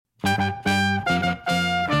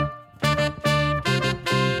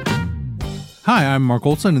Hi, I'm Mark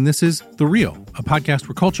Olsen, and this is The Real, a podcast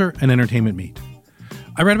where culture and entertainment meet.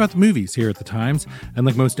 I write about the movies here at the Times, and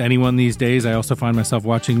like most anyone these days, I also find myself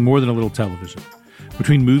watching more than a little television.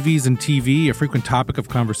 Between movies and TV, a frequent topic of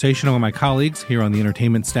conversation among my colleagues here on the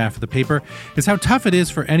entertainment staff of the paper is how tough it is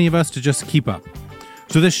for any of us to just keep up.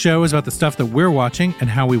 So this show is about the stuff that we're watching and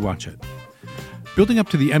how we watch it. Building up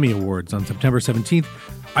to the Emmy Awards on September 17th,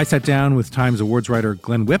 I sat down with Times Awards writer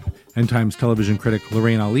Glenn Whipp and Times television critic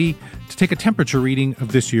Lorraine Ali to take a temperature reading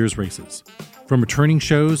of this year's races. From returning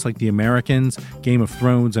shows like The Americans, Game of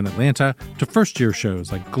Thrones, and Atlanta, to first-year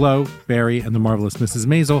shows like Glow, Barry, and The Marvelous Mrs.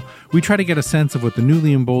 Maisel, we try to get a sense of what the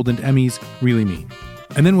newly emboldened Emmys really mean.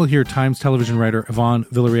 And then we'll hear Times television writer Yvonne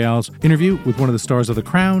Villarreal's interview with one of the stars of The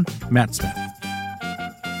Crown, Matt Smith.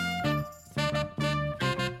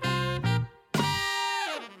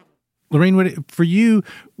 Lorraine, for you,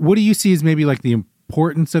 what do you see as maybe like the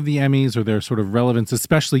importance of the Emmys or their sort of relevance,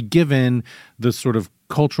 especially given the sort of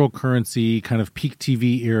cultural currency kind of peak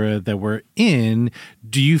TV era that we're in?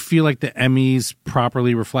 Do you feel like the Emmys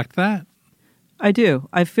properly reflect that? I do.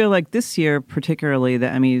 I feel like this year, particularly, the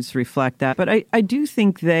Emmys reflect that. But I do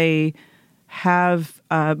think they have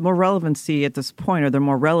more relevancy at this point, or they're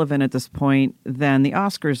more relevant at this point than the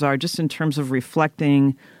Oscars are, just in terms of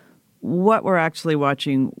reflecting what we're actually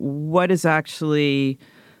watching, what is actually,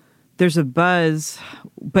 there's a buzz,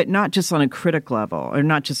 but not just on a critic level or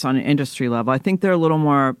not just on an industry level. I think they're a little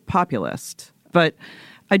more populist. But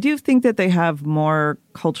I do think that they have more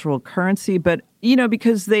cultural currency, but, you know,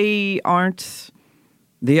 because they aren't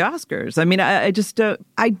the Oscars. I mean,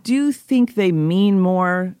 I do think they mean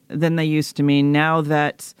more than they used to mean now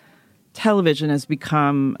that television has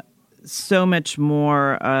become so much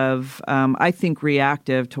more of, I think,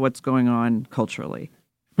 reactive to what's going on culturally.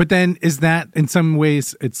 But then is that, in some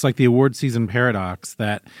ways, it's like the award season paradox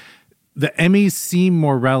that the Emmys seem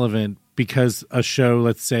more relevant because a show,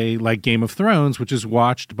 let's say, like Game of Thrones, which is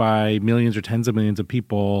watched by millions or tens of millions of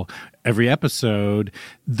people every episode,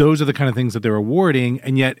 those are the kind of things that they're awarding.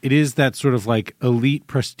 And yet it is that sort of like elite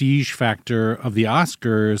prestige factor of the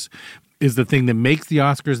Oscars is the thing that makes the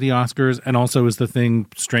Oscars, and also is the thing,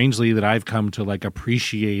 strangely, that I've come to like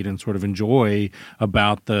appreciate and sort of enjoy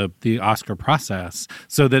about the Oscar process.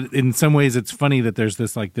 So that in some ways it's funny that there's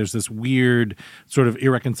this weird sort of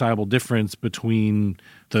irreconcilable difference between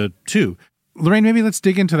the two. Lorraine, maybe let's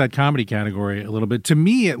dig into that comedy category a little bit. To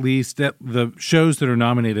me, at least, that the shows that are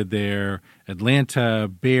nominated there, Atlanta,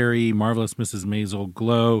 Barry, Marvelous Mrs. Maisel,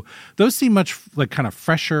 Glow, those seem much like kind of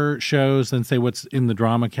fresher shows than, say, what's in the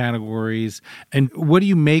drama categories. And what do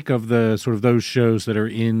you make of the sort of those shows that are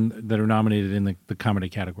nominated in the comedy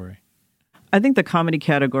category? I think the comedy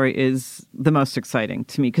category is the most exciting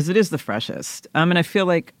to me because it is the freshest. And I feel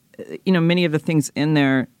like, you know, many of the things in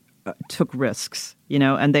there took risks, you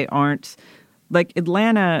know, and they aren't. Like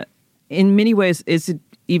Atlanta, in many ways, is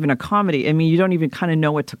even a comedy. I mean, you don't even kind of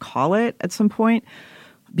know what to call it at some point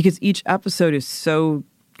because each episode is so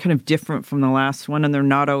kind of different from the last one, and they're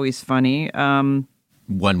not always funny. One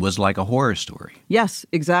was like a horror story. Yes,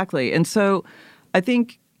 exactly. And so I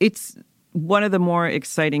think it's one of the more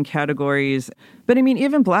exciting categories. But I mean,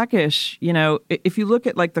 even Blackish, you know, if you look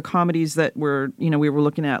at like the comedies that we were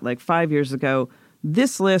looking at like 5 years ago,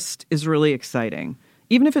 this list is really exciting.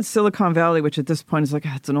 Even if it's Silicon Valley, which at this point is like,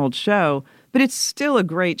 it's an old show, but it's still a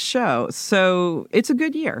great show. So it's a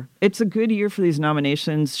good year. It's a good year for these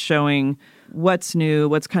nominations, showing what's new,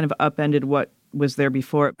 what's kind of upended what was there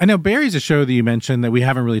before. I know Barry's a show that you mentioned that we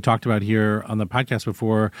haven't really talked about here on the podcast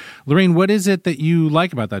before. Lorraine, what is it that you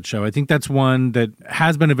like about that show? I think that's one that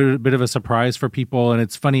has been a bit of a surprise for people. And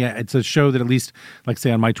it's funny, it's a show that at least, like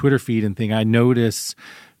say on my Twitter feed and thing, I notice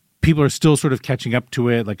people are still sort of catching up to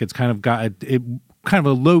it. Like it's kind of got it kind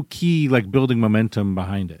of a low key, like building momentum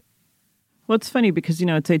behind it. Well, it's funny because, you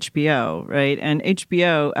know, it's HBO, right? And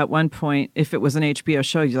HBO at one point, if it was an HBO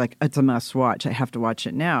show, you're like, it's a must watch. I have to watch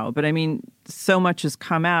it now. But I mean, so much has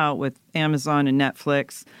come out with Amazon and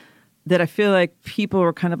Netflix that I feel like people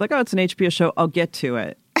were kind of like, oh, it's an HBO show. I'll get to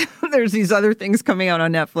it. There's these other things coming out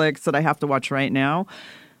on Netflix that I have to watch right now.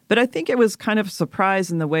 But I think it was kind of a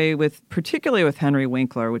surprise in the way particularly with Henry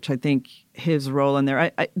Winkler, which I think his role in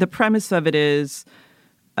there, the premise of it is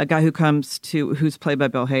a guy who's played by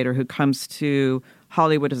Bill Hader, who comes to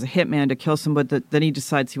Hollywood as a hitman to kill someone, but then he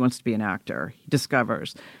decides he wants to be an actor. He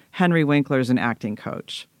discovers Henry Winkler is an acting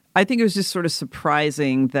coach. I think it was just sort of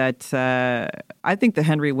surprising that I think the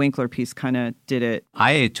Henry Winkler piece kind of did it.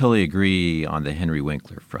 I totally agree on the Henry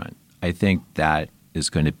Winkler front. I think that is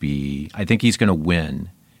going to be – I think he's going to win,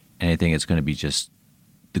 and I think it's going to be just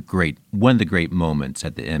one of the great moments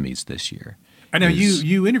at the Emmys this year. I know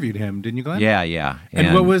you interviewed him, didn't you, Glenn? Yeah.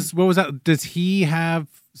 And what was that? Does he have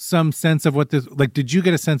some sense of what this, like, did you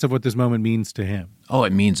get a sense of what this moment means to him? Oh,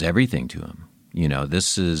 it means everything to him.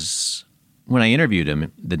 This is, when I interviewed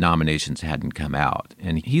him, the nominations hadn't come out.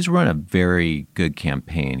 And he's run a very good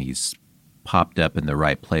campaign. He's popped up in the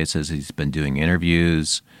right places. He's been doing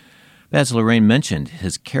interviews. But as Lorraine mentioned,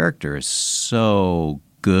 his character is so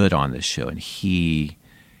good on this show. And he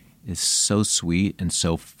is so sweet and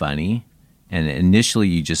so funny. And initially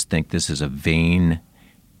you just think this is a vain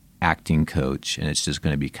acting coach and it's just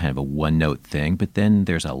going to be kind of a one-note thing. But then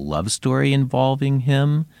there's a love story involving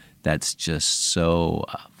him that's just so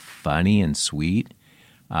funny and sweet.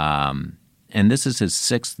 And this is his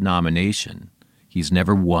 6th nomination. He's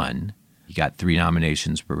never won. He got 3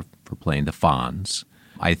 nominations for playing the Fonz.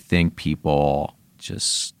 I think people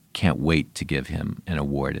just can't wait to give him an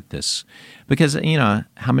award at this. Because,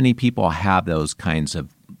 how many people have those kinds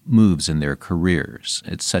of moves in their careers?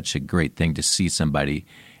 It's such a great thing to see somebody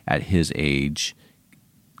at his age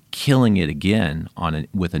killing it again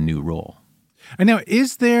with a new role. And now,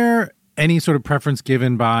 is there any sort of preference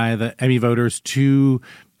given by the Emmy voters to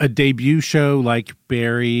a debut show like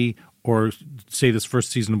Barry or, say, this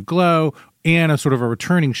first season of Glow and a sort of a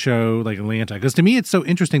returning show like Atlanta? Because to me, it's so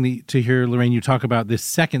interesting to hear, Lorraine, you talk about this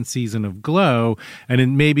second season of Glow, and it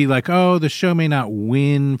may be like, oh, the show may not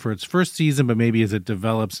win for its first season, but maybe as it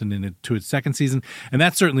develops and into its second season. And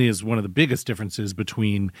that certainly is one of the biggest differences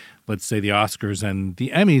between, let's say, the Oscars and the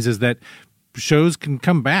Emmys, is that shows can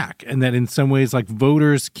come back, and that in some ways, like,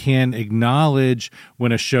 voters can acknowledge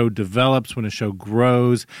when a show develops, when a show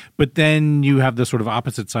grows, but then you have the sort of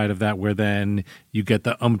opposite side of that where then you get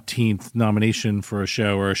the umpteenth nomination for a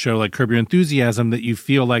show, or a show like Curb Your Enthusiasm that you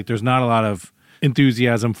feel like there's not a lot of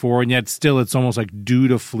enthusiasm for, and yet still it's almost like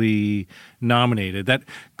dutifully nominated. That,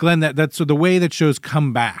 Glenn, that's so the way that shows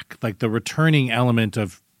come back, like the returning element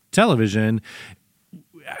of television.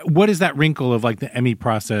 What does that wrinkle of like the Emmy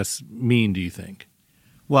process mean, do you think?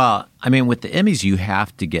 Well, I mean, with the Emmys, you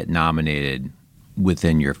have to get nominated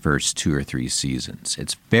within your first 2 or 3 seasons.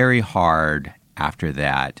 It's very hard after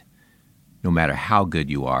that, no matter how good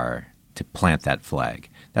you are, to plant that flag.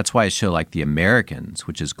 That's why a show like The Americans,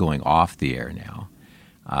 which is going off the air now,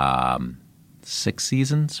 6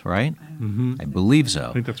 seasons, right? Mm-hmm. I believe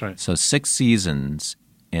so. I think that's right. So 6 seasons.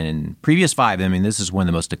 And in previous 5, I mean, this is one of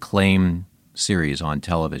the most acclaimed series on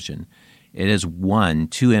television. It has won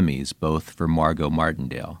 2 Emmys, both for Margot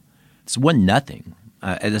Martindale. It's won nothing,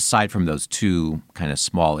 aside from those 2 kind of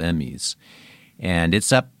small Emmys. And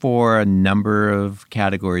it's up for a number of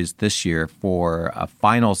categories this year for a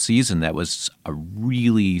final season that was a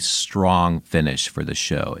really strong finish for the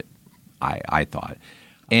show, I thought.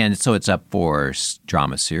 And so it's up for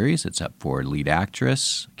drama series. It's up for lead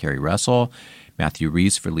actress, Kerry Russell, Matthew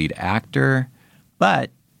Rhys for lead actor.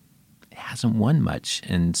 But hasn't won much.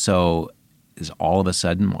 And so is all of a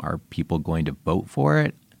sudden, are people going to vote for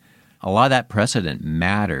it? A lot of that precedent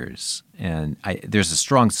matters. And there's a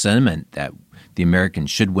strong sentiment that The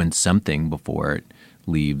Americans should win something before it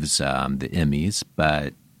leaves the Emmys,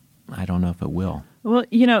 but I don't know if it will. Well,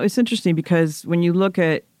 it's interesting because when you look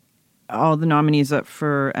at all the nominees up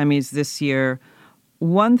for Emmys this year,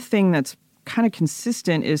 one thing that's kind of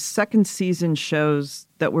consistent is second season shows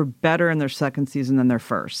that were better in their second season than their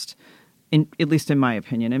first. At least in my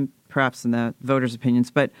opinion, and perhaps in the voters' opinions.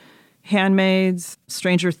 But Handmaids,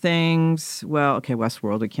 Stranger Things,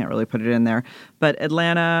 Westworld, we can't really put it in there. But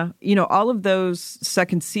Atlanta, all of those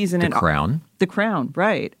second season. The Crown. The Crown,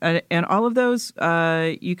 right. And all of those,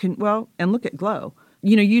 you can, and look at Glow.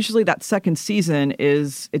 Usually that second season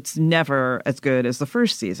it's never as good as the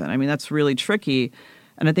first season. I mean, that's really tricky.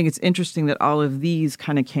 And I think it's interesting that all of these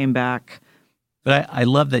kind of came back. But I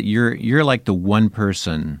love that you're like the one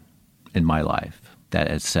person in my life that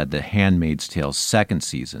has said The Handmaid's Tale second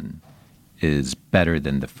season is better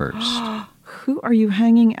than the first. Who are you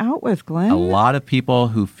hanging out with, Glenn? A lot of people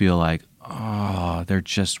who feel like, they're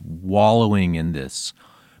just wallowing in this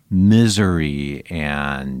misery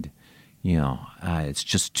and, it's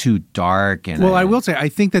just too dark. And I will say, I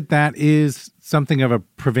think that is something of a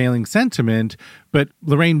prevailing sentiment. But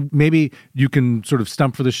Lorraine, maybe you can sort of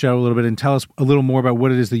stump for the show a little bit and tell us a little more about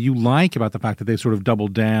what it is that you like about the fact that they sort of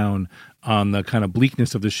doubled down on the kind of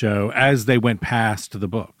bleakness of the show as they went past the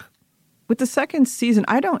book. With the second season,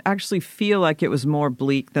 I don't actually feel like it was more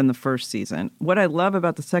bleak than the first season. What I love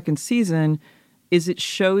about the second season is it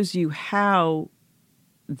shows you how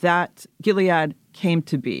that Gilead came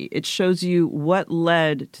to be. It shows you what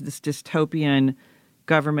led to this dystopian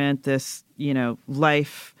government, this,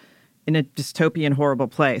 life in a dystopian, horrible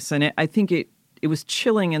place. And I think it was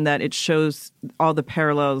chilling in that it shows all the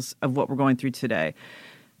parallels of what we're going through today.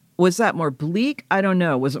 Was that more bleak? I don't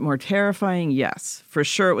know. Was it more terrifying? Yes, for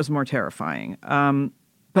sure it was more terrifying.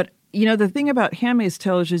 But, the thing about Handmaid's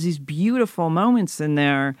Tale is there's these beautiful moments in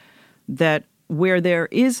there that where there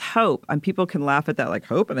is hope, and people can laugh at that, like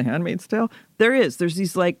hope in the Handmaid's Tale. There's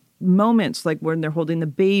these like moments like when they're holding the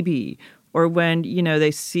baby or when,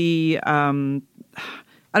 they see, I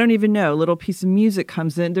don't even know, a little piece of music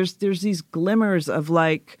comes in. There's these glimmers of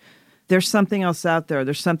like, there's something else out there.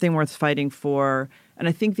 There's something worth fighting for. And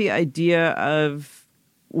I think the idea of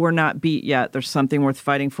we're not beat yet. There's something worth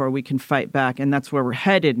fighting for. We can fight back. And that's where we're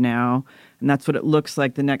headed now. And that's what it looks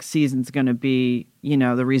like the next season's going to be,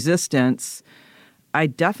 the resistance. I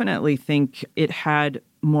definitely think it had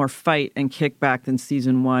more fight and kickback than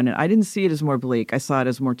season 1. And I didn't see it as more bleak. I saw it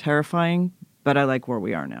as more terrifying, but I like where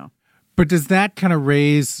we are now. But does that kind of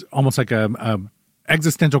raise almost like a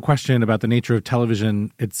existential question about the nature of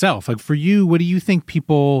television itself? Like for you, what do you think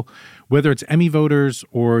people, whether it's Emmy voters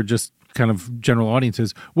or just kind of general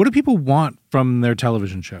audiences, what do people want from their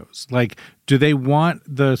television shows? Like, do they want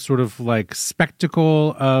the sort of like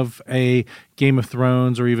spectacle of a Game of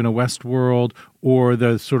Thrones or even a Westworld, or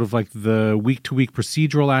the sort of like the week-to-week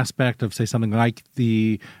procedural aspect of, say, something like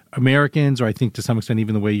The Americans, or I think to some extent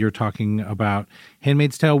even the way you're talking about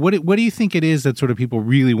Handmaid's Tale? What do you think it is that sort of people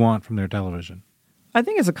really want from their television? I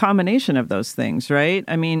think it's a combination of those things, right?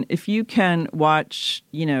 I mean, if you can watch,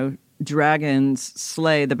 dragons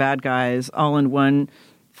slay the bad guys all in one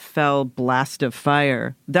fell blast of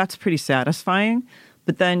fire, that's pretty satisfying.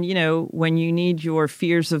 But then, when you need your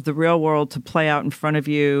fears of the real world to play out in front of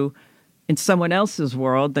you in someone else's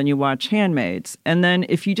world, then you watch Handmaids. And then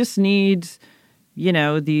if you just need,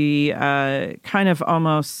 the kind of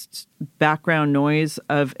almost background noise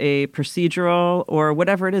of a procedural or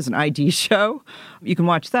whatever it is, an ID show, you can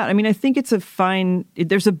watch that. I mean, I think it's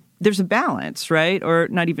there's a balance, right? Or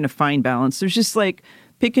not even a fine balance. There's just like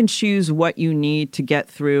pick and choose what you need to get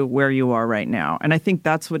through where you are right now. And I think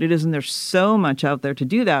that's what it is. And there's so much out there to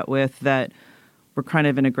do that with that we're kind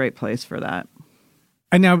of in a great place for that.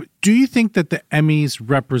 And now, do you think that the Emmys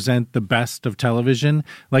represent the best of television?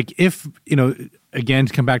 Like if, again,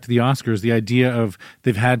 to come back to the Oscars, the idea of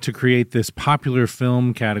they've had to create this popular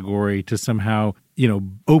film category to somehow,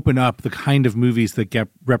 open up the kind of movies that get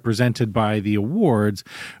represented by the awards,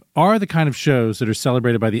 are the kind of shows that are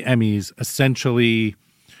celebrated by the Emmys essentially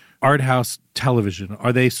art house television?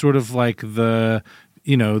 Are they sort of like the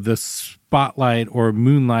spotlight or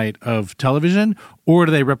moonlight of television, or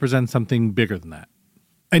do they represent something bigger than that?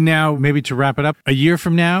 And now, maybe to wrap it up, a year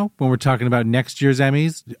from now, when we're talking about next year's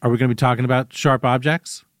Emmys, are we going to be talking about Sharp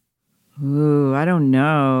Objects? Ooh, I don't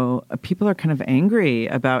know. People are kind of angry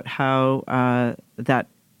about how that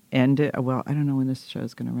ended. Well, I don't know when this show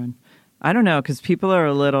is going to run. I don't know, because people are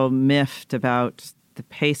a little miffed about the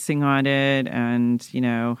pacing on it and,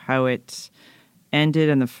 how it ended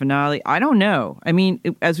in the finale. I don't know. I mean,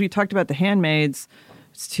 as we talked about The Handmaids,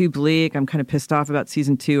 it's too bleak. I'm kind of pissed off about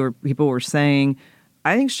season 2, or people were saying.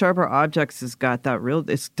 I think Sharper Objects has got that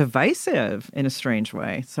it's divisive in a strange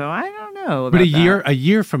way. So I don't know about But a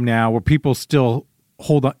year from now, where people still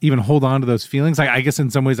hold on to those feelings, like I guess in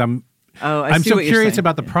some ways I'm so curious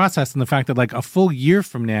about the process and the fact that like a full year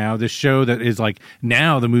from now, this show that is like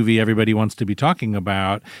now the movie everybody wants to be talking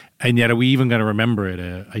about, and yet are we even going to remember it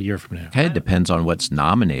a year from now? Kind of depends on what's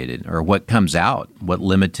nominated or what comes out, what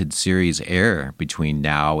limited series air between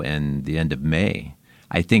now and the end of May.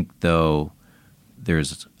 I think, though,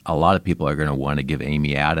 there's a lot of people are going to want to give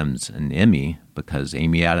Amy Adams an Emmy because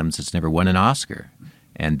Amy Adams has never won an Oscar.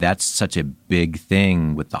 And that's such a big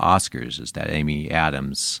thing with the Oscars, is that Amy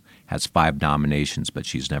Adams has 5 nominations, but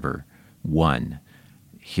she's never won.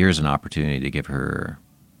 Here's an opportunity to give her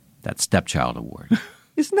that Stepchild Award.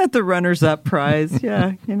 Isn't that the runners-up prize?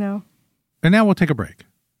 Yeah, And now we'll take a break.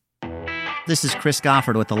 This is Chris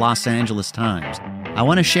Goffard with the Los Angeles Times. I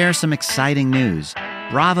want to share some exciting news.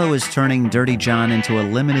 Bravo is turning Dirty John into a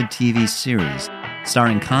limited TV series,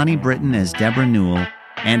 starring Connie Britton as Deborah Newell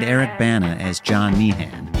and Eric Bana as John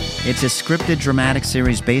Meehan. It's a scripted dramatic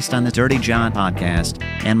series based on the Dirty John podcast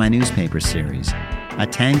and my newspaper series. A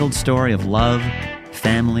tangled story of love,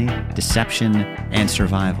 family, deception, and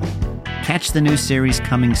survival. Catch the new series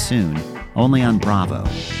coming soon, only on Bravo.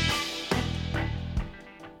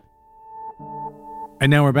 And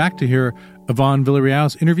now we're back to hear Yvonne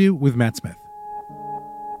Villarreal's interview with Matt Smith.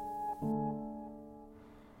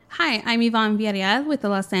 Hi, I'm Yvonne Villarreal with the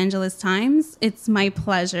Los Angeles Times. It's my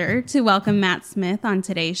pleasure to welcome Matt Smith on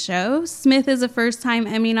today's show. Smith is a first-time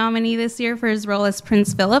Emmy nominee this year for his role as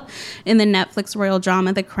Prince Philip in the Netflix royal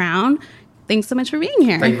drama The Crown. Thanks so much for being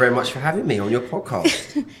here. Thank you very much for having me on your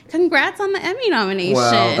podcast. Congrats on the Emmy nomination.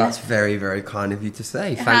 Well, that's very, very kind of you to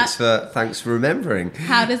say. Thanks for remembering.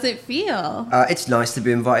 How does it feel? It's nice to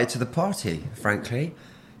be invited to the party, frankly.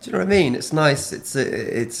 Do you know what I mean? It's nice.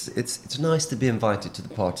 It's nice to be invited to the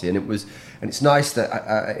party, and it's nice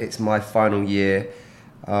that it's my final year,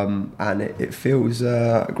 and it feels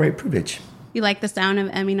a great privilege. You like the sound of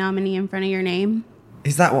Emmy nominee in front of your name?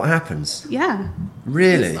 Is that what happens? Yeah.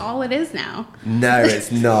 Really? That's all it is now. No,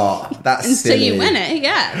 it's not. That's Until silly. you win it,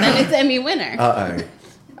 yeah. Then it's Emmy winner. Uh-oh.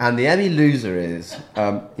 And the Emmy loser is,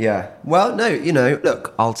 yeah. Well, no,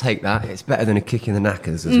 look, I'll take that. It's better than a kick in the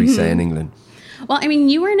knackers, as we say in England. Well, I mean,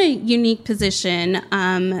 you were in a unique position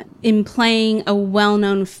in playing a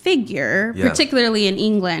well-known figure, particularly in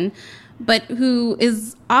England, but who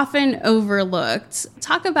is often overlooked.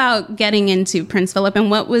 Talk about getting into Prince Philip,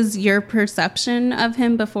 and what was your perception of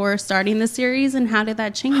him before starting the series, and how did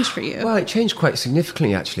that change for you? Well, it changed quite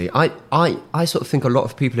significantly, actually. I sort of think a lot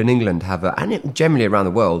of people in England have, and generally around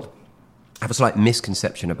the world, have a slight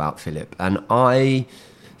misconception about Philip, and I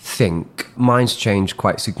think mine's changed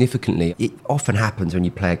quite significantly. It often happens when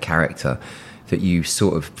you play a character that you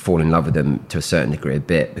sort of fall in love with them to a certain degree a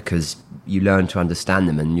bit, because you learn to understand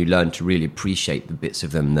them and you learn to really appreciate the bits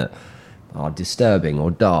of them that are disturbing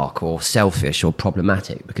or dark or selfish or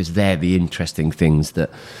problematic, because they're the interesting things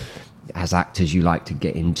that as actors you like to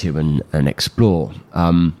get into and explore.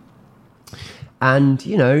 And,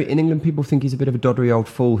 in England people think he's a bit of a doddery old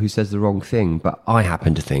fool who says the wrong thing, but I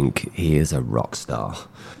happen to think he is a rock star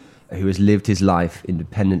who has lived his life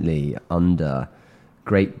independently under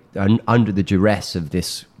the duress of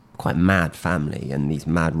this quite mad family and these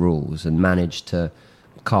mad rules, and managed to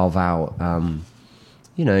carve out,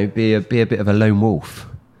 be a bit of a lone wolf,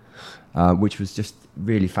 which was just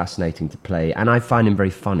really fascinating to play. And I find him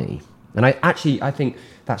very funny. And I think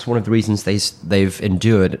that's one of the reasons they've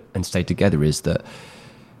endured and stayed together, is that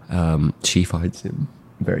she finds him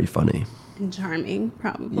very funny. And charming,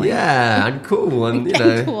 probably. Yeah, and cool. And,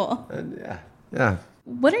 cool. And yeah.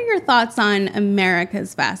 What are your thoughts on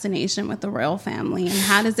America's fascination with the royal family, and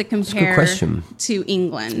how does it compare to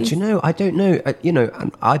England? Do you know, I don't know.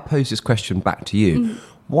 And I pose this question back to you. Mm-hmm.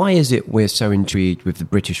 Why is it we're so intrigued with the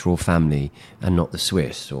British royal family and not the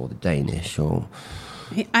Swiss or the Danish or...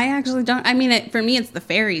 I actually don't. I mean, for me, it's the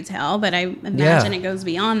fairy tale, but I imagine it goes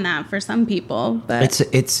beyond that for some people. But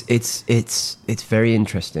it's very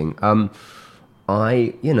interesting.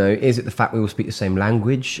 Is it the fact we all speak the same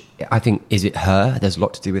language? I think, is it her? There's a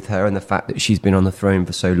lot to do with her and the fact that she's been on the throne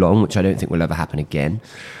for so long, which I don't think will ever happen again.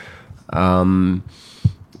 I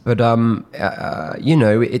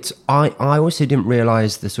also didn't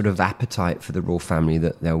realise the sort of appetite for the royal family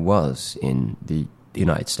that there was in the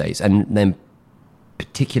United States, and then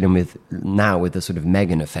particularly with the sort of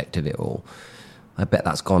Meghan effect of it all. I bet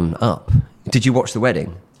that's gone up. Did you watch the wedding?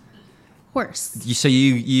 Of course. So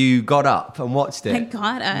you got up and watched it? I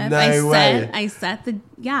got up. No way. I set the,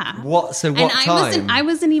 yeah. What time? I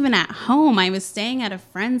wasn't even at home. I was staying at a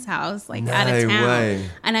friend's house, out of town. No way.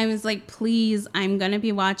 And I was like, please, I'm going to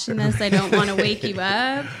be watching this. I don't want to wake you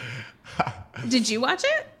up. Did you watch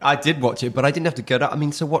it? I did watch it, but I didn't have to get up. I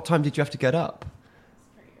mean, so what time did you have to get up?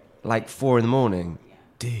 Like 4 a.m? Yeah.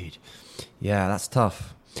 Dude. Yeah, that's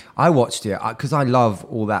tough. I watched it because I love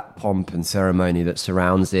all that pomp and ceremony that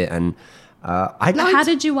surrounds it, and how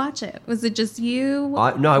did you watch it? Was it just you?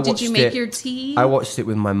 I watched it. Did you make your tea? I watched it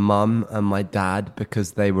with my mum and my dad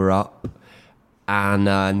because they were up, and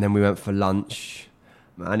then we went for lunch,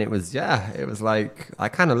 and it was like I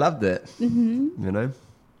kind of loved it. Mm-hmm.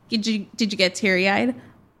 Did you get teary-eyed?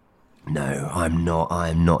 No, I'm not. I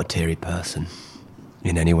am not a teary person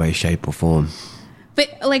in any way, shape, or form.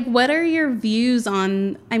 But, what are your views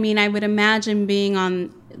on... I mean, I would imagine being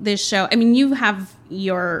on this show... I mean, you have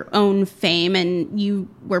your own fame, and you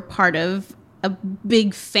were part of a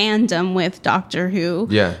big fandom with Doctor Who.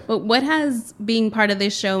 Yeah. But what has being part of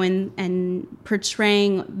this show and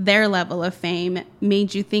portraying their level of fame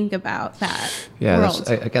made you think about that world?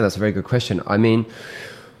 That's a very good question. I mean...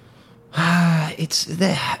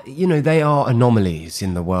 they are anomalies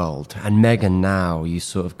in the world, and Meghan now, you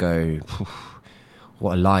sort of go,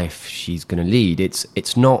 what a life she's going to lead. It's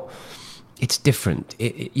different.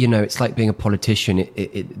 It's like being a politician.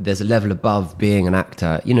 There's a level above being an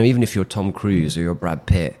actor. Even if you're Tom Cruise or you're Brad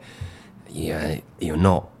Pitt, you're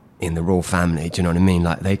not in the royal family. Do you know what I mean?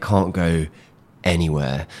 Like, they can't go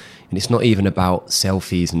anywhere, and it's not even about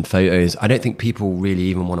selfies and photos. I don't think people really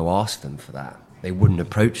even want to ask them for that. They wouldn't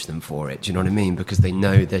approach them for it. Do you know what I mean? Because they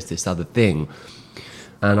know there's this other thing.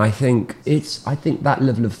 And I think that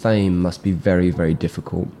level of fame must be very, very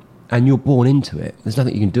difficult. And you're born into it. There's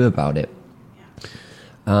nothing you can do about it.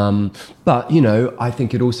 But, I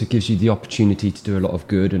think it also gives you the opportunity to do a lot of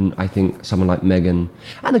good. And I think someone like Meghan...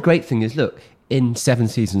 And the great thing is, look, in 7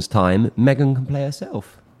 seasons' time, Meghan can play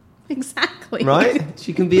herself. Exactly. Right?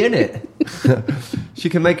 She can be in it. She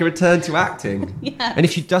can make a return to acting. Yes. And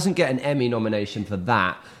if she doesn't get an Emmy nomination for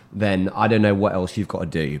that, then I don't know what else you've got to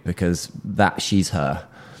do, because she's her.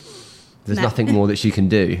 There's nothing more that she can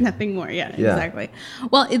do. Nothing more, yeah, exactly.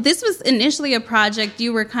 Well, this was initially a project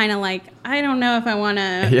you were kind of like, I don't know if I want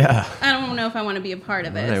to. Yeah. I don't know if I want to be a part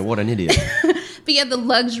of it. I know, what an idiot. But you had the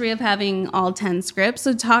luxury of having all 10 scripts.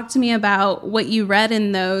 So talk to me about what you read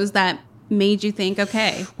in those that made you think,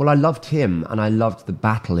 okay. Well, I loved him, and I loved the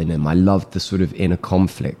battle in him. I loved the sort of inner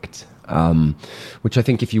conflict, which I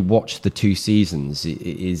think if you watch the 2 seasons,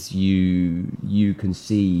 you can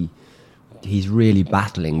see he's really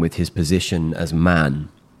battling with his position as a man.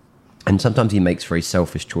 And sometimes he makes very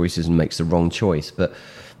selfish choices and makes the wrong choice. But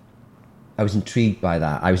I was intrigued by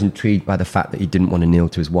that. I was intrigued by the fact that he didn't want to kneel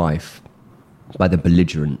to his wife, by the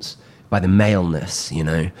belligerence, by the maleness,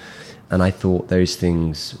 And I thought those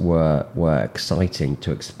things were exciting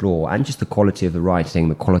to explore. And just the quality of the writing,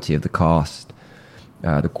 the quality of the cast,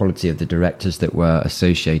 the quality of the directors that were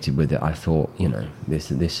associated with it. I thought,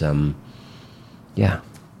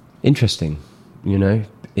 interesting,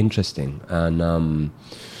 interesting. And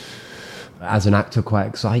as an actor, quite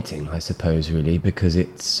exciting, I suppose, really, because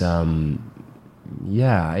it's, I've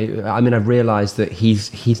realised that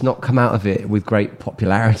he's not come out of it with great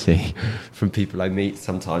popularity from people I meet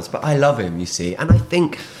sometimes, but I love him, you see. And I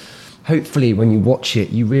think, hopefully, when you watch it,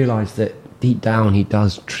 you realise that deep down he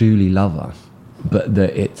does truly love her, but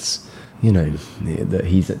that it's, that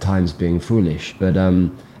he's at times being foolish. But,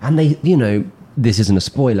 and they, this isn't a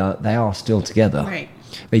spoiler, they are still together. Right.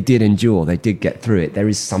 They did endure, they did get through it. There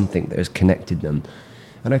is something that has connected them.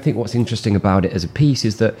 And I think what's interesting about it as a piece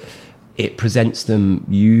is that it presents them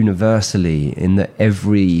universally in that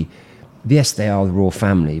yes, they are the royal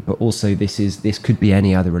family, but also this could be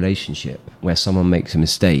any other relationship where someone makes a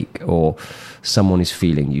mistake, or someone is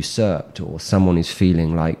feeling usurped, or someone is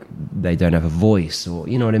feeling like they don't have a voice, or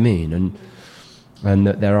you know what I mean? And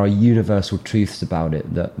that there are universal truths about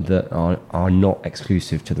it that are not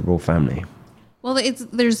exclusive to the royal family. Well,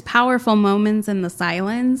 there's powerful moments in the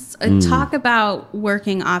silence. Talk about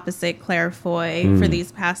working opposite Claire Foy for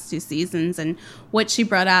these past 2 seasons and what she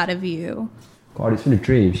brought out of you. God, it's been a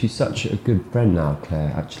dream. She's such a good friend now,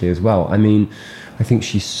 Claire, actually, as well. I mean, I think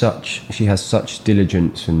she has such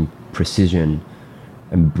diligence and precision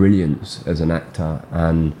and brilliance as an actor,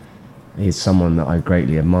 and is someone that I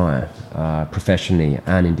greatly admire, professionally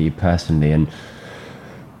and indeed personally. And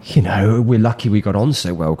we're lucky we got on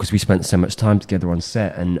so well because we spent so much time together on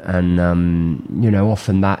set, and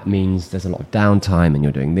often that means there's a lot of downtime and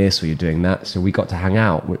you're doing this or you're doing that. So we got to hang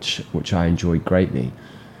out, which I enjoyed greatly.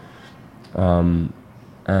 It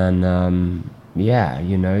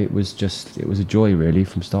was a joy really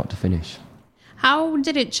from start to finish. How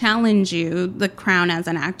did it challenge you, the crown as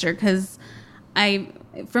an actor? Because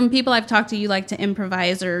from people I've talked to, you like to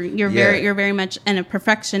improvise, or you're very much a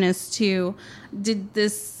perfectionist too.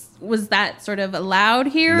 Was that sort of allowed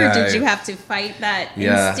here, or did you have to fight that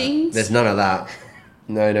instinct? There's none of that.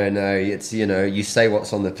 No. It's you say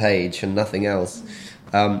what's on the page and nothing else.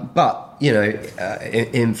 But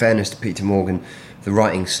in fairness to Peter Morgan, the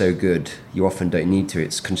writing's so good, you often don't need to.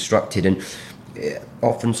 It's constructed, and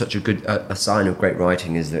often such a sign of great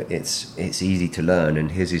writing is that it's easy to learn,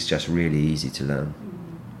 and his is just really easy to learn.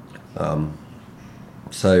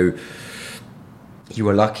 So you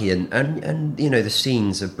were lucky, and the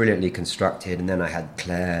scenes are brilliantly constructed, and then I had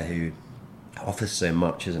Claire, who offers so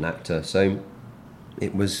much as an actor. So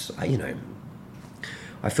it was,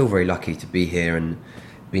 I feel very lucky to be here and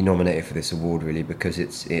be nominated for this award, really, because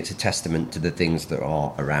it's a testament to the things that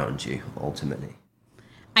are around you ultimately.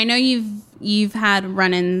 I know you've had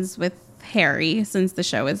run-ins with Harry since the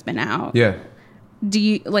show has been out. Yeah.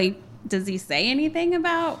 Does he say anything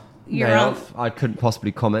about your own? I couldn't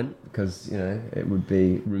possibly comment because it would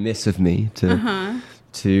be remiss of me to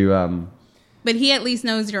But he at least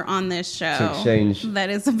knows you're on this show to exchange. That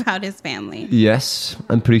is about his family. Yes,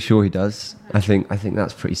 I'm pretty sure he does. I think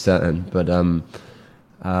that's pretty certain. But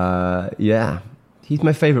he's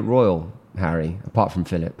my favourite royal, Harry, apart from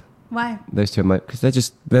Philip. Why? Those two are because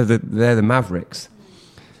they're the Mavericks.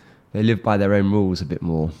 They live by their own rules a bit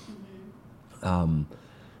more, and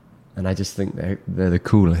I just think they're the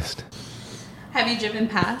coolest. Have you driven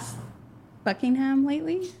past Buckingham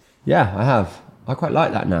lately? Yeah, I have. I quite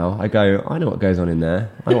like that now. I know what goes on in there.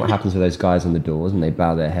 I know what happens to those guys on the doors when they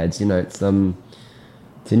bow their heads. It's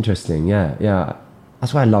interesting. Yeah.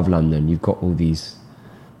 That's why I love London. You've got all these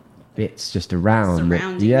bits just around.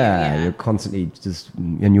 Surrounding you, yeah. You're constantly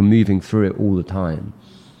and you're moving through it all the time.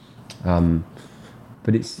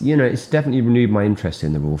 But it's definitely renewed my interest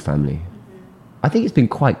in the royal family. I think it's been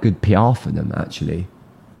quite good PR for them, actually.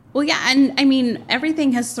 Well, yeah, and I mean,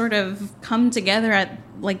 everything has sort of come together at,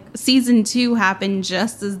 like, season 2 happened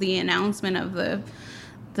just as the announcement of the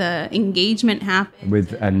engagement happened.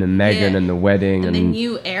 And the Meghan and the wedding. And the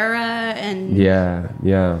new era, and...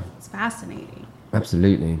 Yeah. It's fascinating.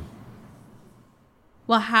 Absolutely.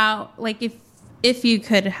 Well, if you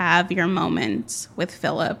could have your moment with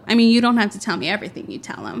Philip, I mean, you don't have to tell me everything you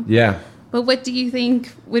tell him. Yeah. But what do you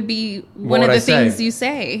think would be one of the things you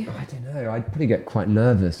say? I don't know. I'd probably get quite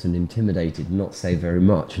nervous and intimidated and not say very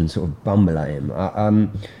much and sort of bumble at him.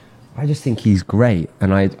 I just think he's great,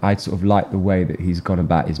 and I sort of like the way that he's gone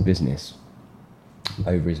about his business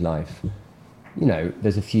over his life. You know,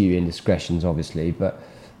 there's a few indiscretions, obviously, but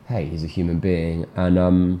hey, he's a human being,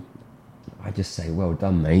 and I just say, well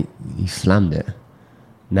done, mate. You slammed it.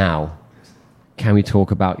 Now, can we talk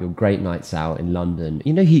about your great nights out in London?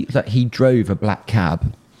 You know, he drove a black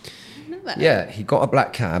cab. I know that. Yeah, he got a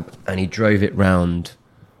black cab and he drove it round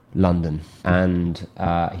London. And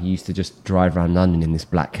he used to just drive around London in this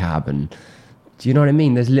black cab. And do you know what I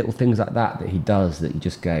mean? There's little things like that he does that you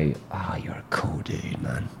just go, you're a cool dude,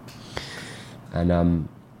 man. And,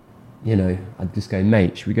 you know, I'd just go,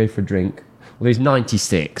 mate, should we go for a drink? Well, he's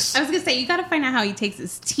 96. I was going to say, you got to find out how he takes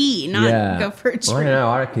his tea, not go for a drink. I don't know.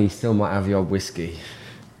 I reckon he still might have the old whiskey.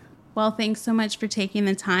 Well, thanks so much for taking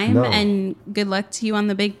the time, and good luck to you on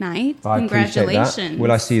the big night. I Congratulations.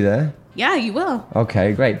 Will I see you there? Yeah, you will.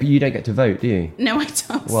 Okay, great. But you don't get to vote, do you? No, I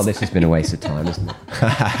don't. Well, this has been a waste of time, isn't it?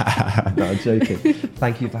 No, I'm joking.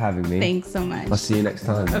 Thank you for having me. Thanks so much. I'll see you next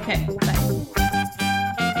time. Okay, bye.